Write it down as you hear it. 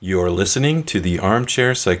You're listening to the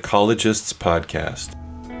Armchair Psychologists podcast.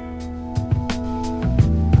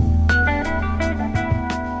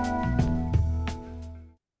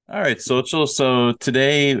 All right, Social. So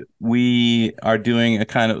today we are doing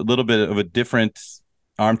a little bit of a different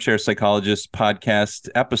Armchair Psychologist podcast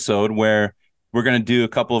episode where we're going to do a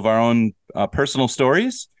couple of our own personal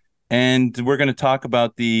stories, and we're going to talk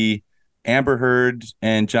about the Amber Heard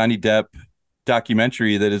and Johnny Depp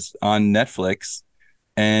documentary that is on Netflix.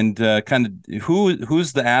 And kind of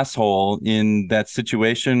who's the asshole in that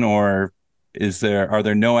situation, or are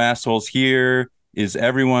there no assholes here? Is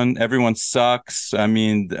everyone sucks? I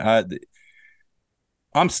mean,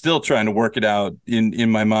 I'm still trying to work it out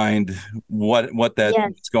in my mind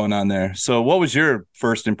what's going on there. So what was your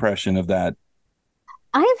first impression of that?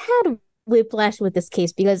 I've had whiplash with this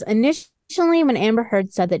case because initially when Amber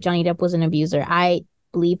Heard said that Johnny Depp was an abuser, I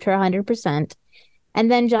believed her 100%.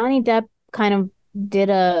 And then Johnny Depp kind of did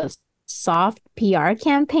a soft PR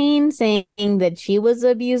campaign saying that she was the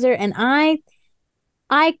abuser, and I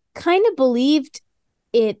kind of believed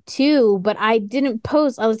it too, but I didn't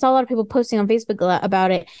post. I saw a lot of people posting on Facebook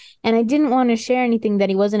about it, and I didn't want to share anything that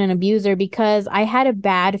he wasn't an abuser because I had a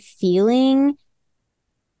bad feeling.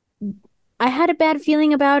 I had a bad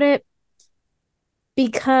feeling about it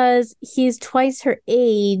because he's twice her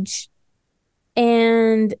age,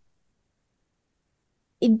 and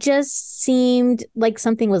it just seemed like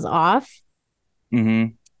something was off.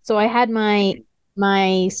 Mm-hmm. So I had my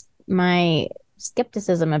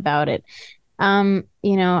skepticism about it. I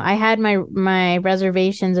had my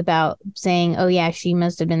reservations about saying, oh yeah, she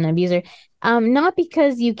must have been an abuser. Not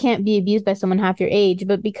because you can't be abused by someone half your age,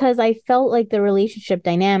 but because I felt like the relationship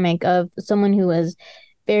dynamic of someone who was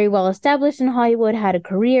very well established in Hollywood, had a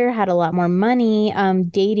career, had a lot more money,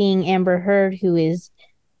 dating Amber Heard, who is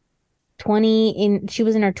she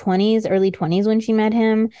was in her 20s, early 20s when she met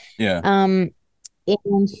him. Yeah.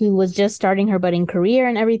 And who was just starting her budding career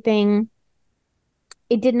and everything.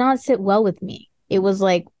 It did not sit well with me. It was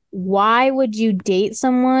like, why would you date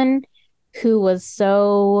someone who was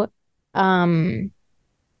so kind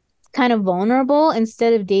of vulnerable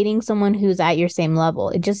instead of dating someone who's at your same level?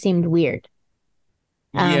 It just seemed weird.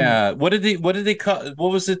 Yeah. What did they call,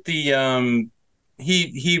 what was it?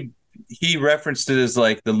 He referenced it as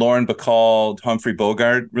like the Lauren Bacall Humphrey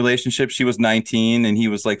Bogart relationship. She was 19 and he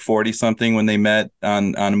was like 40 something when they met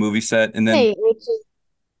on a movie set. And then, Hey, which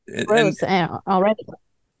is gross already.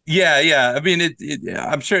 Yeah. I mean,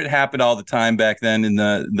 I'm sure it happened all the time back then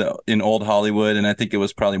in old Hollywood, and I think it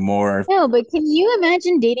was probably more. No, but can you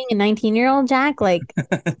imagine dating a 19-year-old, Jack? Like,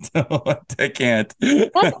 No, I can't.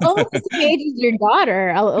 that's almost the same age as your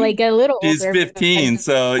daughter, like a little She's older. 15,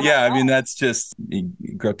 so yeah. I mean, that's just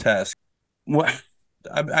grotesque. What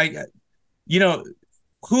I you know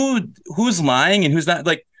who's lying and who's not.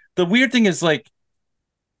 Like, the weird thing is, like,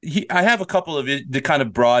 I have a couple of the kind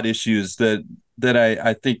of broad issues that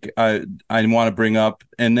I think I want to bring up,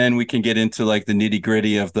 and then we can get into like the nitty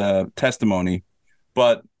gritty of the testimony.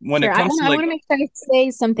 But when Sure. it comes to, I like, want to make sure I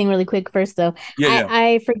say something really quick first, though. yeah,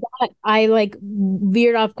 I forgot. I like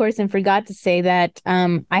veered off course and forgot to say that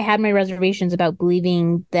I had my reservations about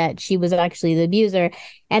believing that she was actually the abuser.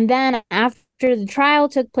 And then after the trial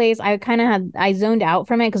took place, I zoned out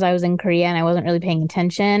from it because I was in Korea and I wasn't really paying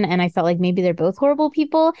attention. And I felt like maybe they're both horrible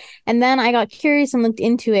people. And then I got curious and looked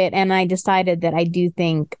into it, and I decided that I do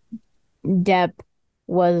think Depp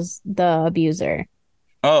was the abuser.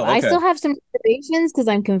 oh, I okay. still have some reservations because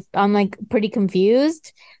I'm like pretty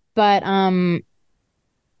confused, but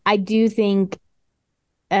I do think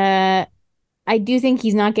uh I do think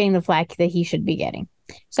he's not getting the flack that he should be getting.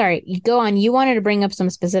 Sorry, you go on. You wanted to bring up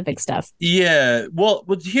some specific stuff. Yeah, well,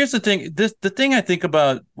 here's the thing. The thing I think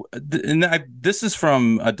about, and this is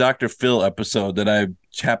from a Dr. Phil episode that I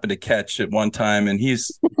happened to catch at one time, and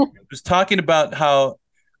he's was talking about how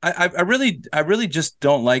I really just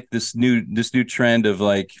don't like this new trend of,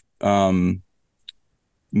 like,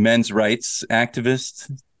 men's rights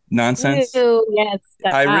activist nonsense. Ew, yes,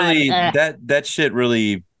 I God. really that shit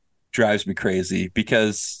really drives me crazy,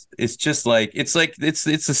 because it's just like it's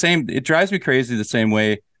the same. It drives me crazy the same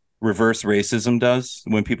way reverse racism does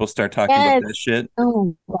when people start talking about Yes. that shit.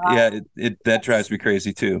 Oh God. Yeah, it that drives me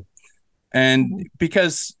crazy too. And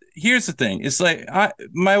because here's the thing, it's like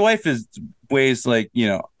my wife weighs like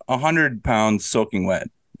 100 pounds soaking wet.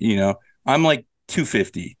 I'm like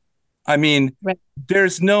 250. I mean, Right.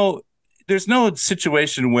 there's no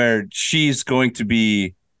situation where she's going to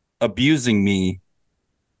be abusing me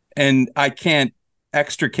and I can't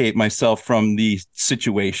extricate myself from the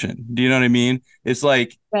situation. Do you know what I mean? It's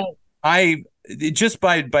like, Right. I just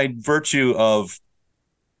by virtue of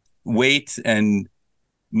weight and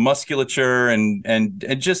musculature and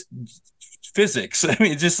just physics. I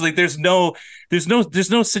mean, just like there's no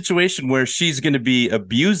situation where she's going to be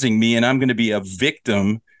abusing me and I'm going to be a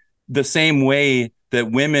victim the same way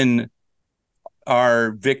that women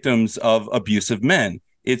are victims of abusive men.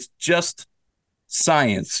 It's just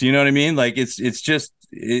science, you know what I mean? Like it's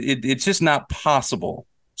just not possible.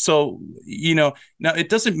 So, now it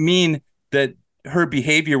doesn't mean that her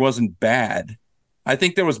behavior wasn't bad. I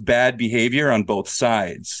think there was bad behavior on both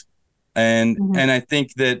sides. And Mhm. and I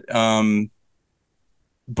think that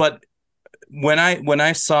but when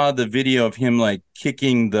I saw the video of him like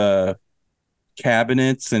kicking the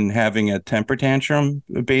cabinets and having a temper tantrum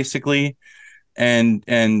basically, and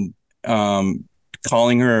um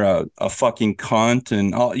calling her a fucking cunt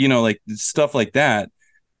and all, like stuff like that.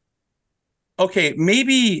 Okay,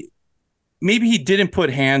 maybe he didn't put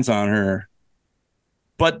hands on her,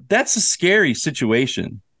 but that's a scary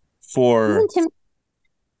situation for Isn't Tim?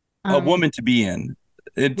 a Um, woman to be in.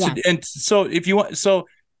 yeah, And so if you want,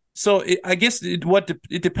 I guess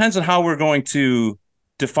it depends on how we're going to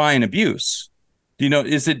define abuse.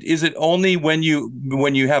 Is it only when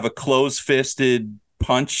you have a closed fisted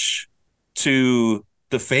punch to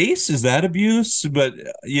the face? Is that abuse?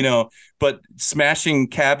 But smashing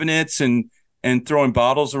cabinets and throwing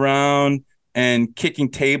bottles around and kicking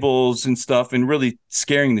tables and stuff and really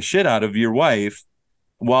scaring the shit out of your wife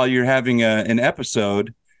while you're having an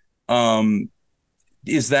episode, um,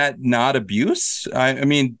 is that not abuse? I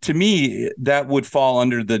mean, to me, that would fall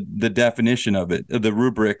under the definition of it, the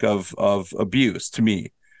rubric of abuse. To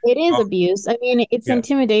me, it is um, abuse. I mean, it's yeah,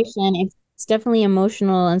 intimidation. It's definitely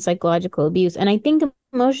emotional and psychological abuse. And I think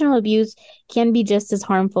emotional abuse can be just as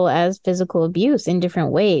harmful as physical abuse in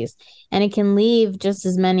different ways. And it can leave just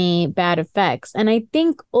as many bad effects. And I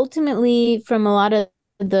think ultimately, from a lot of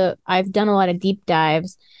I've done a lot of deep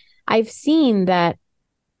dives, I've seen that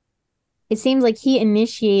it seems like he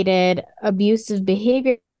initiated abusive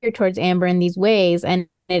behavior towards Amber in these ways, and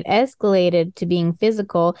it escalated to being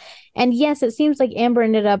physical. And yes, it seems like Amber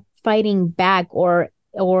ended up fighting back, or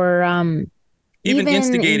even even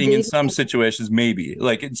instigating in engaging. some situations, maybe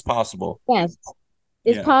like it's possible. Yes,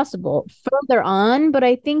 it's Yeah, possible further on, but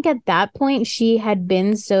I think at that point she had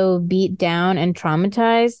been so beat down and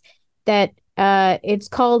traumatized that it's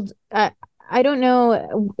called I don't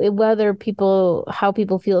know whether how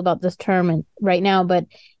people feel about this term right now, but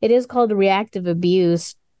it is called reactive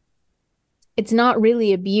abuse. It's not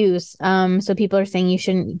really abuse. So people are saying you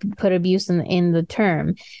shouldn't put abuse in the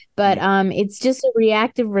term, but mm. it's just a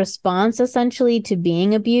reactive response essentially to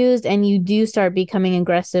being abused, and you do start becoming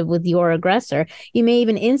aggressive with your aggressor. You may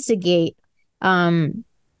even instigate um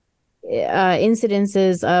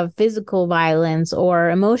incidences of physical violence or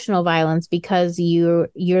emotional violence because you're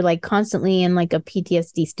like constantly in like a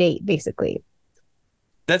PTSD state, basically.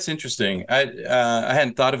 That's interesting. I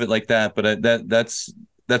hadn't thought of it like that, but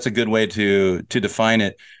that's a good way to define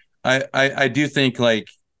it. I do think like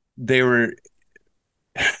they were.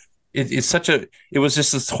 It was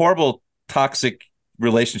just this horrible toxic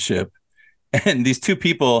relationship, and these two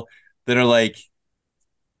people that are like,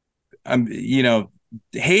 you know,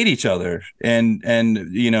 hate each other and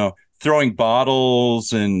throwing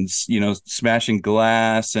bottles and smashing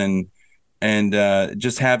glass and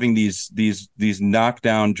just having these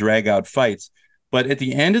knockdown drag out fights. But at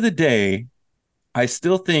the end of the day, I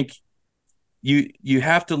still think you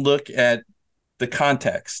have to look at the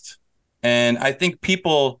context. And I think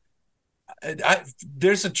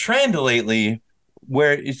there's a trend lately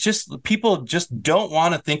where it's just people just don't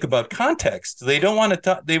want to think about context. They don't want to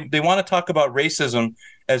talk. They want to talk about racism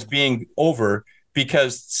as being over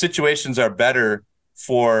because situations are better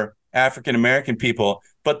for African American people.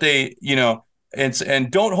 But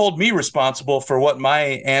and don't hold me responsible for what my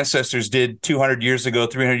ancestors did 200 years ago,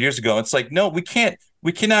 300 years ago. It's like, no, we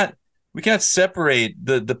cannot separate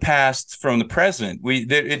the past from the present.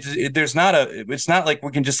 It's not like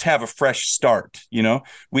we can just have a fresh start.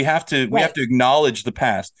 We have Right. to acknowledge the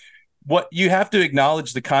past. What you have to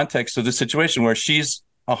acknowledge the context of the situation where she's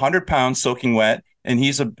 100 pounds soaking wet and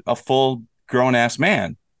he's a full grown ass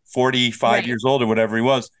man, 45 Right. years old or whatever he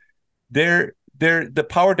was. The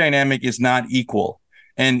power dynamic is not equal.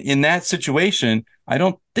 And in that situation, I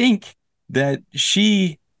don't think that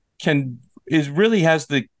she can is really has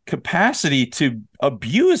the capacity to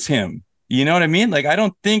abuse him. You know what I mean? Like I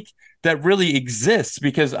don't think that really exists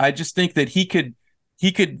because I just think that he could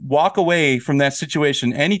walk away from that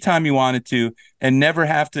situation anytime he wanted to and never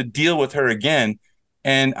have to deal with her again.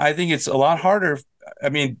 And I think it's a lot harder. I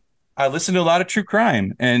mean, I listen to a lot of true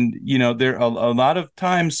crime, and there are a lot of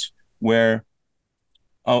times where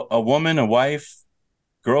a woman, a wife,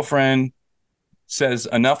 girlfriend says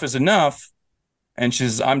enough is enough, and she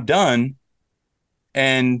says, I'm done.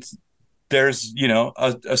 And there's,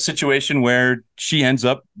 a situation where she ends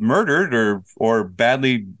up murdered or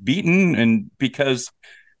badly beaten, and because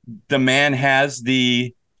the man has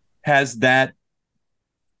that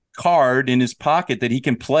card in his pocket that he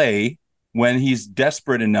can play when he's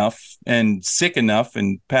desperate enough and sick enough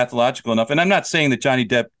and pathological enough. And I'm not saying that Johnny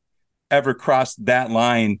Depp ever crossed that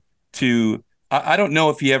line to, I don't know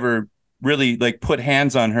if he ever really like put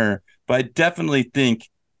hands on her, but I definitely think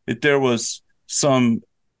that there was some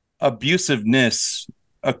abusiveness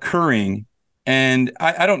occurring. And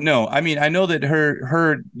I don't know. I mean, I know that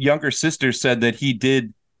her younger sister said that he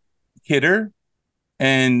did hit her,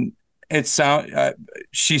 and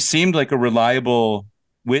she seemed like a reliable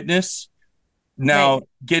witness. Now, Right.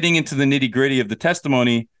 getting into the nitty gritty of the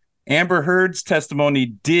testimony, Amber Heard's testimony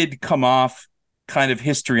did come off kind of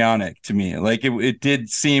histrionic to me. Like it did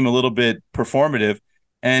seem a little bit performative,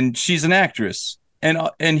 and she's an actress.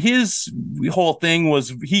 And his whole thing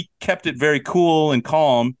was he kept it very cool and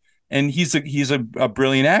calm, and he's a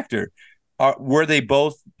brilliant actor. Were they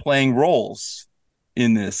both playing roles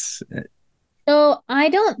in this? So I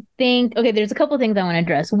don't think, okay, there's a couple things I want to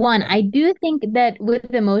address. One, I do think that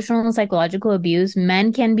with emotional and psychological abuse,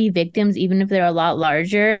 men can be victims even if they're a lot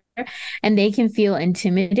larger, and they can feel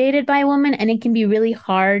intimidated by women, and it can be really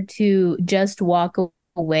hard to just walk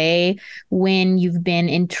away when you've been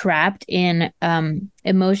entrapped in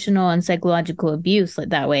emotional and psychological abuse like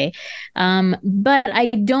that way. But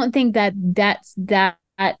I don't think that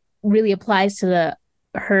really applies to the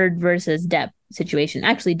Heard versus Depp situation.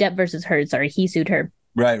 Actually, Depp versus Heard. Sorry, he sued her.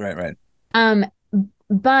 Right. Um,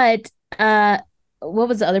 but what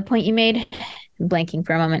was the other point you made? I'm blanking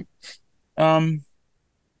for a moment.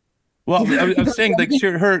 Well, I was saying like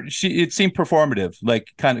it seemed performative, like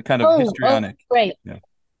kind of Oh, histrionic. right. Yeah.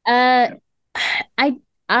 Uh, I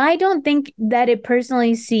I don't think that it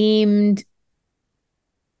personally seemed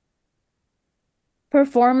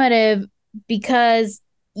performative because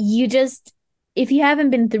you just if you haven't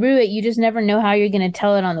been through it, you just never know how you're going to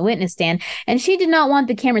tell it on the witness stand. And she did not want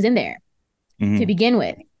the cameras in there to Mm-hmm. begin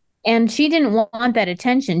with. And she didn't want that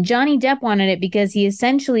attention. Johnny Depp wanted it because he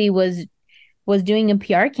essentially was doing a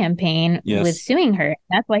PR campaign with Yes. suing her.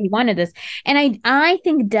 That's why he wanted this. And I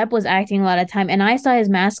think Depp was acting a lot of time, and I saw his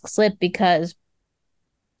mask slip because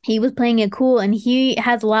he was playing it cool, and he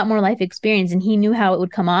has a lot more life experience, and he knew how it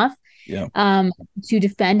would come off Yeah. to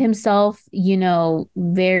defend himself,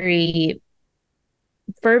 very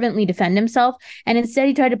fervently defend himself. And instead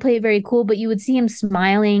he tried to play it very cool, but you would see him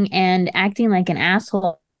smiling and acting like an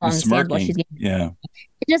asshole And on the stage while she's smirking. getting Yeah.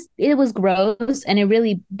 it was gross, and it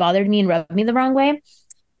really bothered me and rubbed me the wrong way.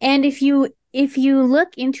 And if you look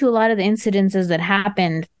into a lot of the incidences that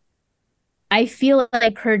happened, I feel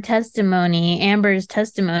like Amber's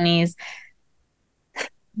testimonies,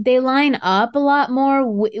 they line up a lot more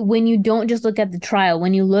when you don't just look at the trial,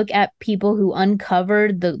 when you look at people who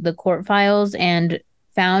uncovered the court files and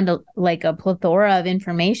found a plethora of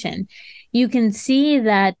information. You can see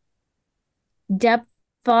that Depp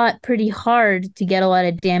fought pretty hard to get a lot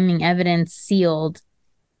of damning evidence sealed.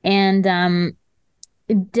 And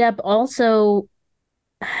Depp also,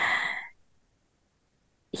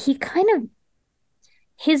 he kind of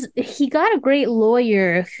he got a great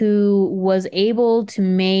lawyer who was able to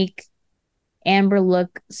make Amber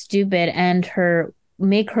look stupid and her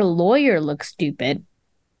make her lawyer look stupid.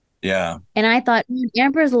 Yeah. And I thought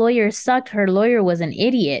Amber's lawyer sucked. Her lawyer was an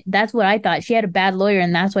idiot. That's what I thought. She had a bad lawyer,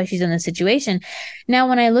 and that's why she's in this situation. Now,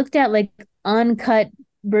 when I looked at like uncut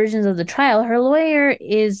versions of the trial, her lawyer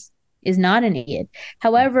is not an idiot.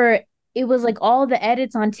 However, it was like all the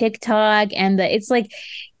edits on TikTok and it's like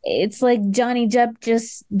Johnny Depp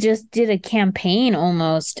just did a campaign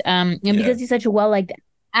almost. And Yeah. because he's such a well-liked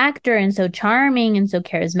actor and so charming and so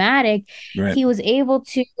charismatic, Right. he was able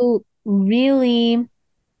to really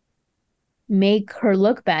make her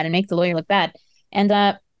look bad and make the lawyer look bad. And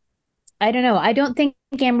I don't know. I don't think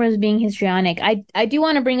Amber was being histrionic. I do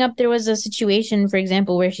want to bring up there was a situation, for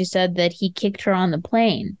example, where she said that he kicked her on the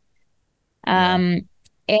plane. Yeah.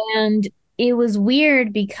 And it was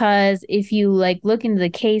weird because if you like look into the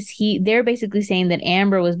case, they're basically saying that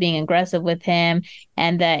Amber was being aggressive with him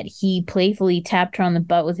and that he playfully tapped her on the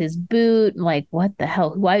butt with his boot. Like, what the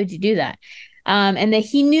hell? Why would you do that? And that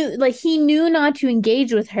he knew not to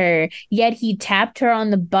engage with her, yet he tapped her on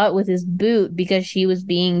the butt with his boot because she was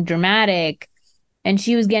being dramatic and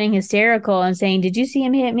she was getting hysterical and saying, "Did you see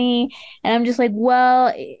him hit me?" And I'm just like,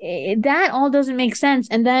 well, that all doesn't make sense.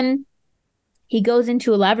 And then he goes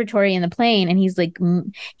into a laboratory in the plane and he's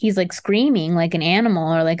like screaming like an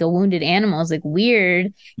animal or like a wounded animal. It's like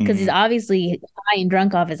weird because he's Mhm. obviously high and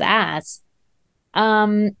drunk off his ass.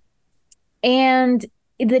 Um, and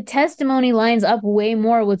the testimony lines up way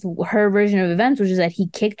more with her version of events, which is that he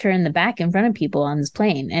kicked her in the back in front of people on this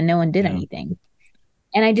plane and no one did Yeah. anything.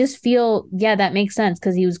 And I just feel, yeah, that makes sense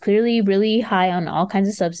because he was clearly really high on all kinds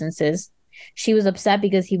of substances. She was upset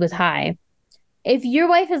because he was high. If your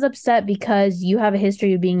wife is upset because you have a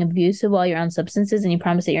history of being abusive while you're on substances and you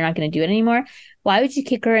promise that you're not going to do it anymore, why would you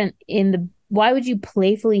kick her in the why would you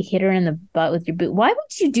playfully hit her in the butt with your boot? Why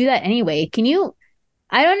would you do that anyway?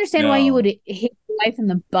 I don't understand why you No. would hit your wife in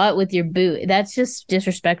the butt with your boot. That's just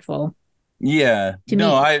disrespectful Yeah. to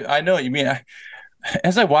No, me. I know what you mean.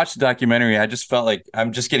 As I watched the documentary, I just felt like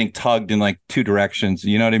I'm just getting tugged in like two directions.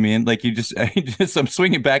 You know what I mean? Like I'm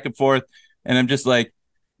swinging back and forth, and I'm just like,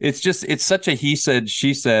 it's such a he said,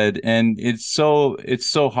 she said, and it's so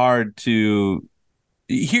hard to.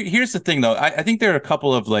 Here's the thing, though. I think there are a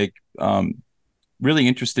couple of like really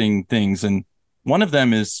interesting things, and one of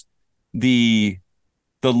them is the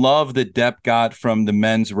the love that Depp got from the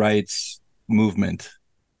men's rights movement Oh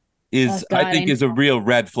is I God, I think know. is a real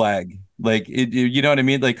red flag. Like you know what I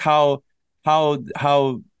mean? Like how how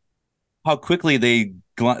how quickly they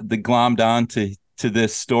glommed on to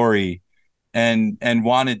this story and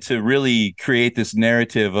wanted to really create this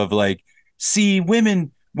narrative of like, see,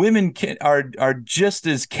 are just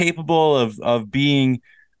as capable of being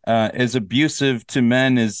as abusive to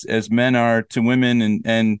men as men are to women,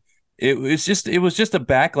 and it was just a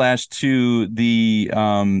backlash to the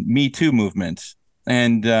Me Too movement,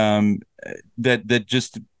 and that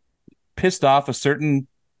just pissed off a certain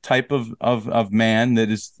type of man that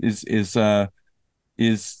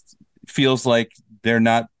is feels like they're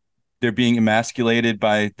not they're being emasculated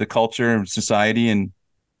by the culture and society and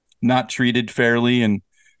not treated fairly, and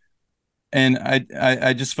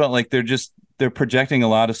I just felt like they're projecting a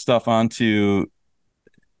lot of stuff onto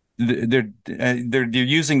they're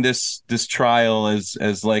using this trial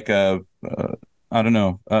as like I don't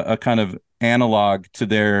know, a kind of analog to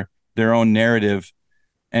their own narrative,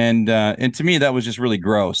 and to me that was just really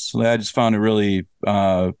gross. I just found it really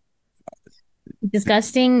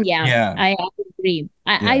Disgusting. Yeah, yeah, I agree.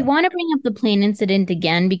 I yeah. want to bring up the plane incident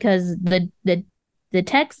again because the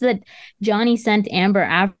text that Johnny sent Amber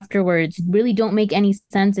afterwards really don't make any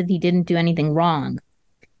sense if he didn't do anything wrong.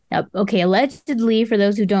 Now, okay, allegedly, for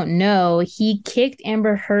those who don't know, he kicked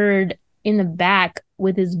Amber Heard in the back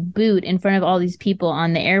with his boot in front of all these people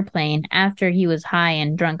on the airplane after he was high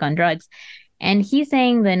and drunk on drugs. And he's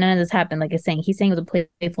saying that none of this happened. Like I was saying, he's saying it was a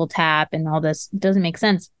playful tap and all this doesn't make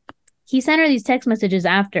sense. He sent her these text messages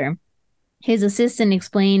after his assistant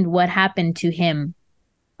explained what happened to him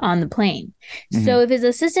on the plane. Hmm. So if his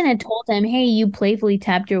assistant had told him, "Hey, you playfully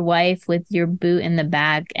tapped your wife with your boot in the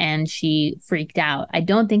back and she freaked out," I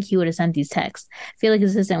don't think he would have sent these texts. I feel like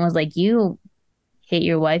his assistant was like, "You hit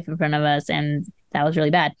your wife in front of us and that was really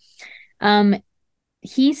bad." Um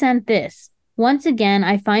he sent this. Once again,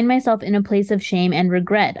 I find myself in a place of shame and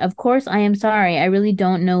regret. Of course, I am sorry. I really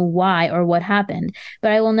don't know why or what happened,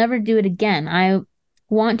 but I will never do it again. I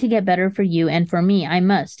want to get better for you and for me. I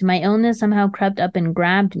must. My illness somehow crept up and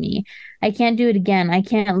grabbed me. I can't do it again. I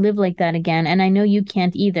can't live like that again. And I know you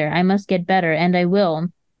can't either. I must get better, and I will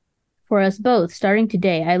for us both, starting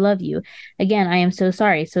today. I love you. Again, I am so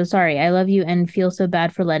sorry, so sorry. I love you and feel so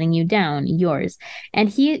bad for letting you down. Yours. And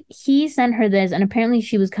he sent her this, and apparently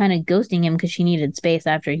she was kind of ghosting him because she needed space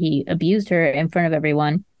after he abused her in front of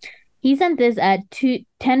everyone. He sent this at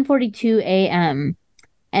 10:42 a.m.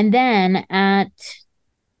 And then at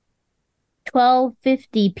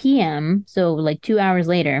 12:50 p.m., so like 2 hours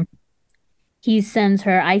later, he sends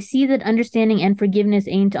her, I see that understanding and forgiveness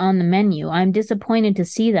ain't on the menu. I'm disappointed to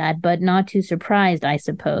see that, but not too surprised, I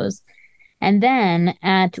suppose. And then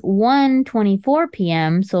at 1:24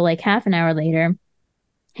 p.m., so like half an hour later,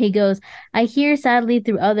 he goes, I hear sadly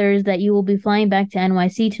through others that you will be flying back to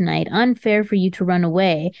NYC tonight. Unfair for you to run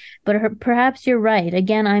away, but perhaps you're right.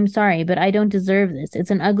 Again, I'm sorry, but I don't deserve this. It's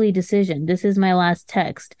an ugly decision. This is my last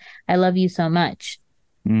text. I love you so much.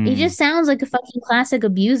 He Mm. just sounds like a fucking classic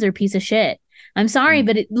abuser piece of shit. I'm sorry,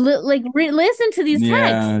 but listen to these texts.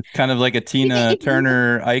 Yeah, kind of like a Tina If you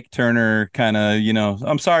Turner, Ike Turner kind of,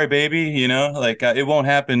 I'm sorry, baby, like it won't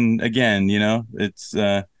happen again, It's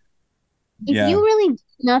if yeah. you really did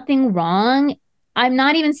nothing wrong, I'm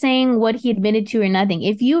not even saying what he admitted to or nothing.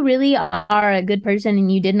 If you really are a good person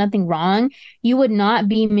and you did nothing wrong, you would not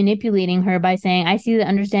be manipulating her by saying, I see that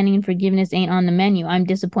understanding and forgiveness ain't on the menu. I'm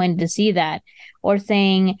disappointed to see that. Or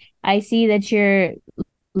saying, I see that you're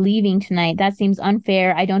leaving tonight. That seems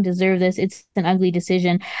unfair. I don't deserve this. It's an ugly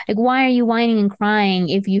decision. Like, why are you whining and crying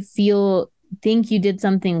if you think you did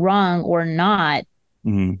something wrong or not?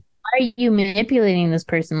 Mm-hmm. Why are you manipulating this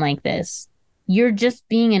person like this? You're just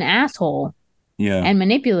being an asshole Yeah. and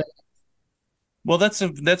manipulating. Well, that's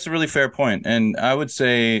a really fair point, and I would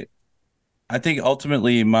say I think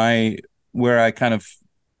ultimately my where I kind of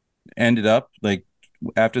ended up like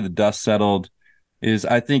after the dust settled is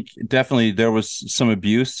I think definitely there was some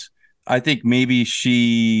abuse. I think maybe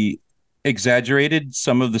she exaggerated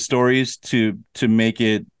some of the stories to make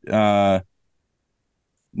it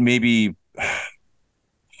maybe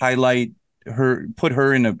highlight her, put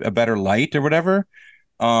her in a better light or whatever.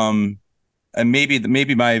 Um, and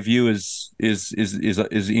maybe my view is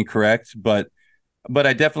incorrect, but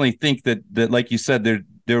I definitely think that like you said,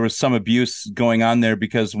 there was some abuse going on there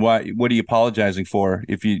because what are you apologizing for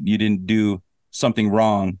if you didn't do something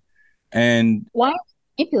wrong? And Why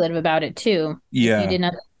manipulative about it too? If you yeah, did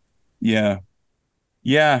not. yeah,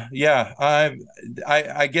 yeah.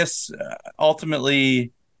 I guess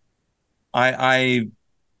ultimately I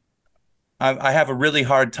I have a really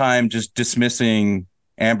hard time just dismissing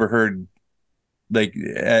Amber Heard like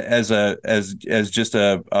as just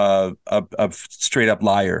a straight up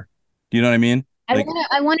liar. Do you know what I mean? Like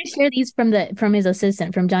I want to share these from his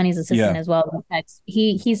assistant, from Johnny's assistant yeah, as well. In text.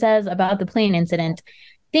 He says about the plane incident.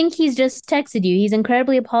 Think he's just texted you. He's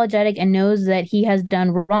incredibly apologetic and knows that he has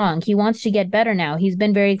done wrong. He wants to get better now. He's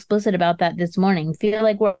been very explicit about that this morning. Feel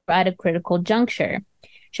like we're at a critical juncture.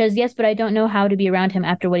 She says, yes, but I don't know how to be around him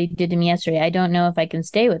after what he did to me yesterday. I don't know if I can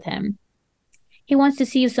stay with him. He wants to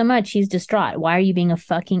see you so much. He's distraught. Why are you being a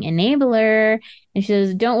fucking enabler? And she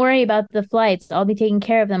says, don't worry about the flights. I'll be taking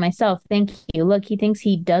care of them myself. Thank you. Look, he thinks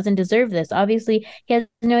he doesn't deserve this. Obviously, he has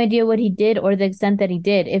no idea what he did or the extent that he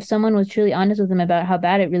did. If someone was truly honest with him about how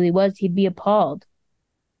bad it really was, he'd be appalled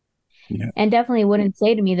yeah, and definitely wouldn't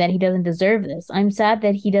say to me that he doesn't deserve this. I'm sad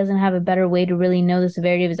that he doesn't have a better way to really know the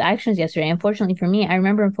severity of his actions yesterday. Unfortunately for me, I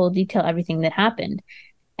remember in full detail everything that happened.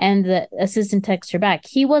 And the assistant texts her back.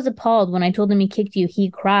 He was appalled when I told him he kicked you. He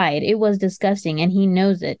cried. It was disgusting, and he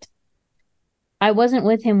knows it. I wasn't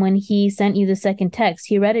with him when he sent you the second text.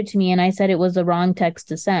 He read it to me, and I said it was the wrong text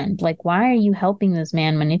to send. Like, why are you helping this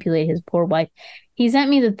man manipulate his poor wife? He sent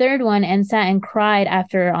me the third one and sat and cried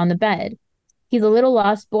after on the bed. He's a little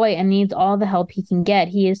lost boy and needs all the help he can get.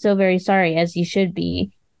 He is so very sorry, as he should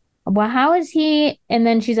be. Well, how is he? And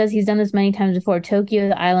then she says he's done this many times before. Tokyo,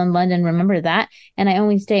 the island, London, remember that? And I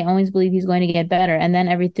always believe he's going to get better. And then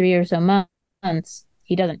every 3 or so months,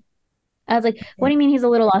 he doesn't. I was like, what do you mean he's a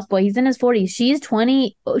little lost boy? He's in his 40s. She's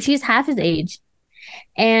 20. She's half his age.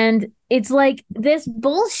 And it's like this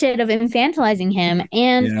bullshit of infantilizing him.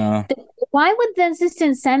 And yeah. why would the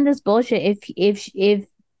assistant send this bullshit if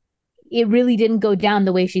it really didn't go down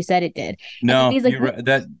the way she said it did? And No, he's like, you're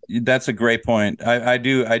right. That's a great point. I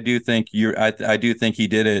do think I do think he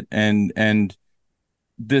did it, and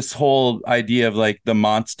this whole idea of like the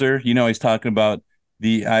monster. He's talking about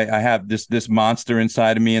I have this monster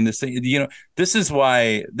inside of me, and this thing. This is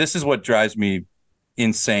what drives me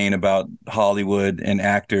insane about Hollywood and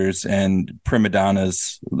actors and prima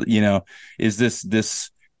donnas. Is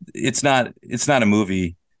this it's not a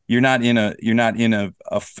movie. You're not in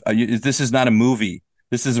this is not a movie.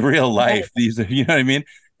 This is real life. These are, you know what I mean?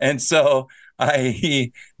 And so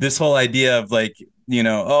this whole idea of like,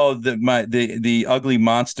 oh, the ugly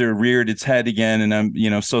monster reared its head again. And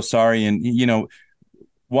I'm, so sorry. And,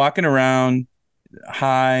 walking around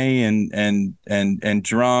high and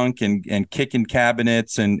drunk and kicking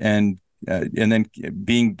cabinets and then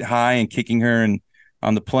being high and kicking her and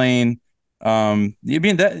on the plane. I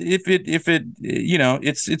mean that if it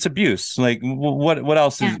it's abuse. Like what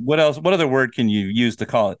else yeah, what other word can you use to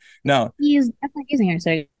call it? No, he's definitely using her.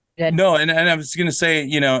 So good. no, and I was gonna say,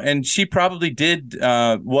 and she probably did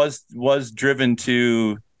was driven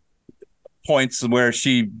to points where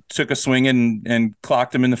she took a swing and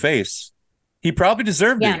clocked him in the face. He probably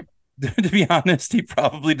deserved Yeah. it. To be honest, he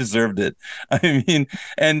probably deserved it. I mean,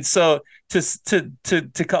 and so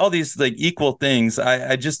to call these like equal things,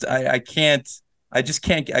 I can't I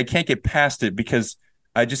can't get past it because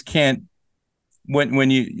I just can't when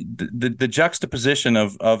you the juxtaposition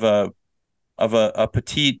of a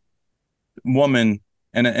petite woman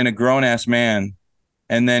and a grown ass man,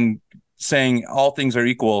 and then saying all things are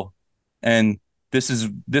equal, and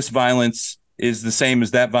this violence is the same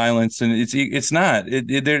as that violence, and it's not.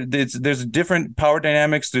 There's different power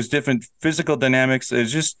dynamics. There's different physical dynamics.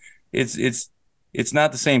 It's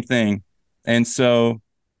not the same thing, and so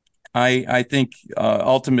I think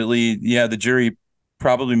ultimately, yeah, the jury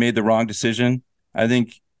probably made the wrong decision. I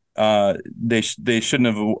think They shouldn't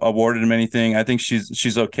have awarded him anything. I think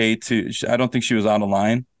she's okay to. I don't think she was out of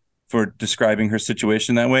line for describing her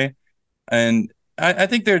situation that way. And I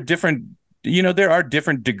think there are different. There are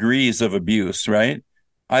different degrees of abuse, right?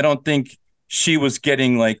 I don't think she was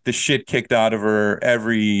getting like the shit kicked out of her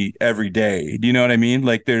every day. Do you know what I mean?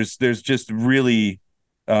 Like there's just really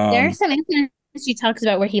There are um some incidents she talks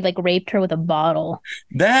about where he like raped her with a bottle.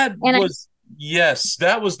 that And was yes,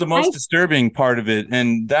 that was the most I disturbing part of it.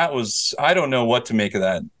 And that was I don't know what to make of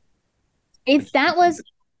that. if that was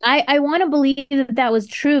I want to believe that that was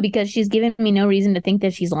true because she's given me no reason to think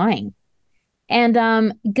that she's lying.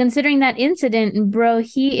 And considering that incident, bro,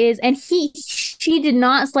 he is and she did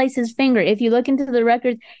not slice his finger. If you look into the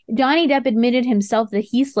records, Johnny Depp admitted himself that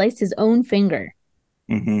he sliced his own finger.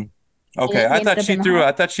 Hmm. And Okay, he ended up in the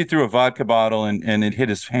I thought she threw a vodka bottle and it hit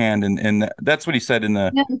his hand and that's what he said in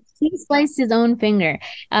the no, he sliced his own finger.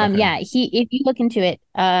 okay. Yeah, he if you look into it,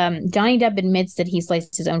 Johnny Depp admits that he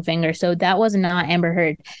sliced his own finger. So that was not Amber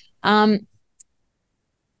Heard. Um,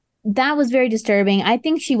 that was very disturbing. I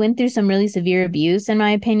think she went through some really severe abuse, in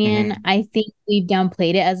my opinion. Hmm. I think we've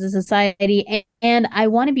downplayed it as a society. And I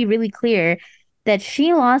want to be really clear that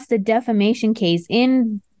she lost a defamation case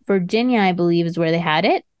in Virginia, I believe, is where they had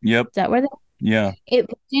it. Yep. Is that where they Yeah.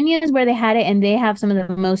 Virginia is where they had it, and they have some of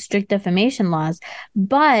the most strict defamation laws.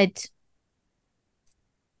 But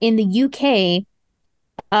in the UK,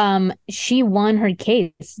 she won her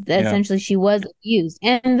case. Yeah. Essentially, she was abused.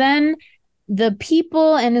 And then the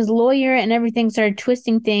people and his lawyer and everything started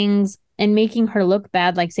twisting things and making her look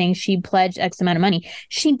bad, like saying she pledged X amount of money.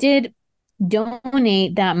 She did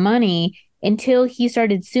donate that money until he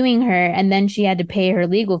started suing her, and then she had to pay her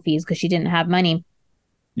legal fees because she didn't have money.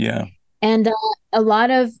 Yeah. And a lot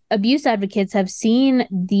of abuse advocates have seen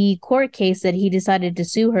the court case that he decided to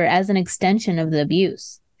sue her as an extension of the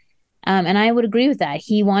abuse. And I would agree with that.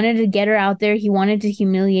 He wanted to get her out there. He wanted to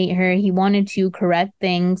humiliate her. He wanted to correct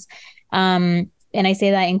things. And I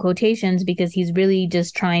say that in quotations because he's really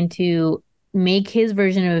just trying to make his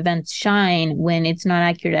version of events shine when it's not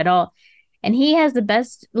accurate at all. And he has the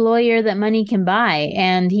best lawyer that money can buy,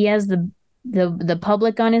 and he has the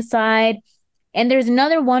public on his side. And there's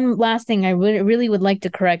another one last thing I really would like to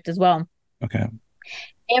correct as well. Okay.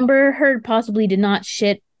 Amber Heard possibly did not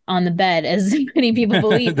shit on the bed, as many people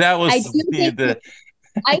believe. That I was do think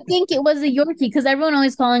I think it was a Yorkie because everyone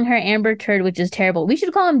always calling her Amber Turd, which is terrible. We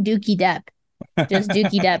should call him Dookie Depp, just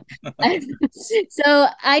Dookie Depp. So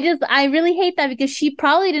I really hate that because she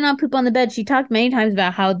probably did not poop on the bed. She talked many times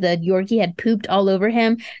about how the Yorkie had pooped all over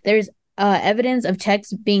him. There's evidence of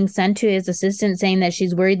texts being sent to his assistant saying that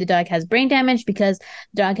she's worried the dog has brain damage because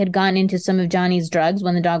the dog had gotten into some of Johnny's drugs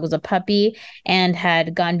when the dog was a puppy and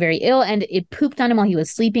had gotten very ill, and it pooped on him while he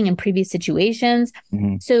was sleeping in previous situations.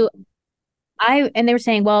 mhm. So and they were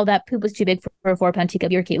saying, well, that poop was too big for a 4-pound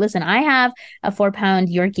teacup Yorkie. Listen, I have a 4-pound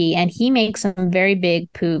Yorkie, and he makes some very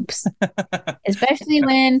big poops, especially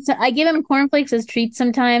when so I give him cornflakes as treats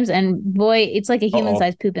sometimes, and boy, it's like a Uh-oh.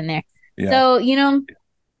 human-sized poop in there. Yeah. So,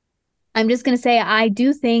 I'm just going to say I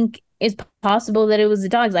do think it's possible that it was the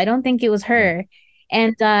dogs. I don't think it was Yeah. her.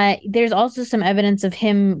 And there's also some evidence of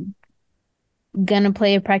him gonna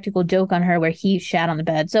play a practical joke on her where he shat on the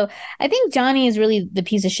bed. So I think Johnny is really the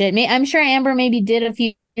piece of shit. I'm sure Amber maybe did a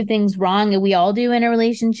few things wrong that we all do in a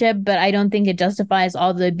relationship, but I don't think it justifies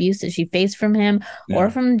all the abuse that she faced from him or Yeah.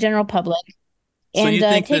 from the general public. So And you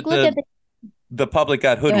think take that a look at the public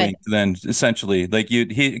got go ahead. hoodwinked then essentially like he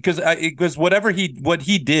because whatever what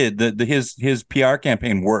he did his PR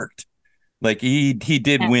campaign worked. Like he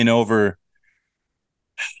did Yeah. win over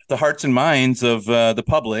the hearts and minds of the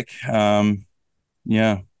public.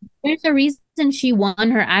 Yeah. There's a reason she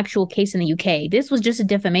won her actual case in the UK. This was just a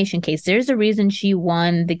defamation case. There's a reason she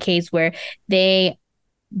won the case where they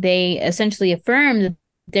essentially affirmed that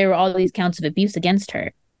there were all these counts of abuse against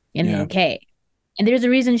her in the Yeah. UK. And there's a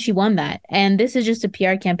reason she won that. And this is just a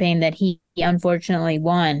PR campaign that he unfortunately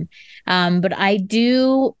won. But I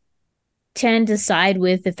do tend to side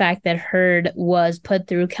with the fact that Heard was put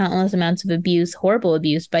through countless amounts of abuse, horrible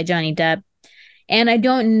abuse by Johnny Depp. And I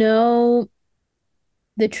don't know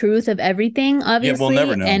the truth of everything, Yeah, we'll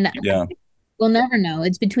never obviously. know. And Yeah. we'll never know.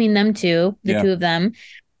 It's between them two, the Yeah. two of them.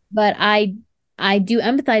 But I do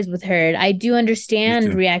empathize with her. I do Me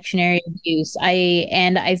understand too. reactionary abuse.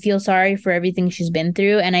 I feel sorry for everything she's been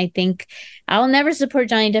through, and I think I'll never support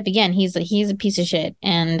Johnny Depp again. He's a piece of shit,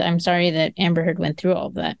 and I'm sorry that Amber Heard went through all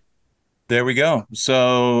of that. There we go.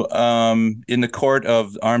 So in the court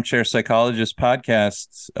of Armchair Psychologists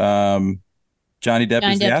podcasts, Johnny Depp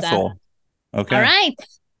Johnny is the Depp's out. asshole. All Okay. right.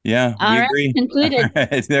 Yeah, All we right. agree. All Concluded.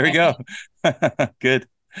 right, there we go. Good.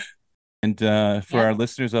 And for our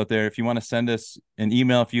listeners out there, if you want to send us an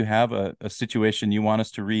email, if you have a situation you want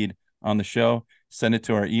us to read on the show, send it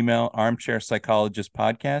to our email,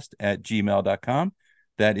 armchairpsychologistpodcast@gmail.com.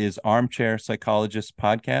 That is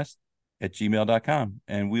armchairpsychologistpodcast@gmail.com.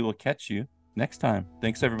 And we will catch you next time.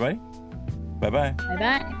 Thanks, everybody. Bye-bye.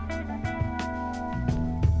 Bye-bye.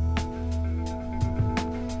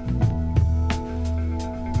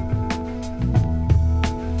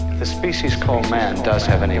 The species called man does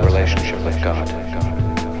have any relationship with God.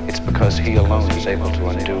 It's because he alone is able to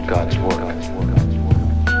undo God's work.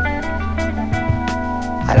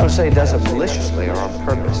 I don't say he does it maliciously or on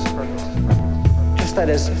purpose. Just that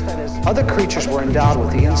as other creatures were endowed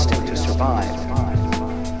with the instinct to survive,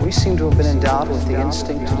 we seem to have been endowed with the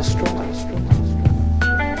instinct to destroy.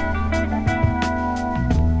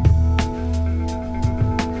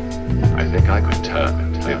 I think I could turn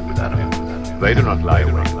and live with animals. They do not lie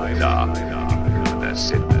awake in the dark in their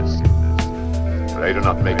sinners. They do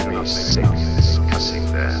not make me sick discussing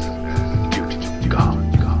their duty to God.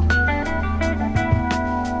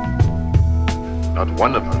 Not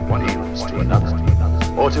one of them yields to another,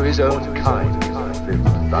 or to his own kind, lived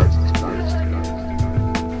thousands of years ago.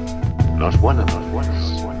 Not one of them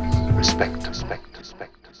respect.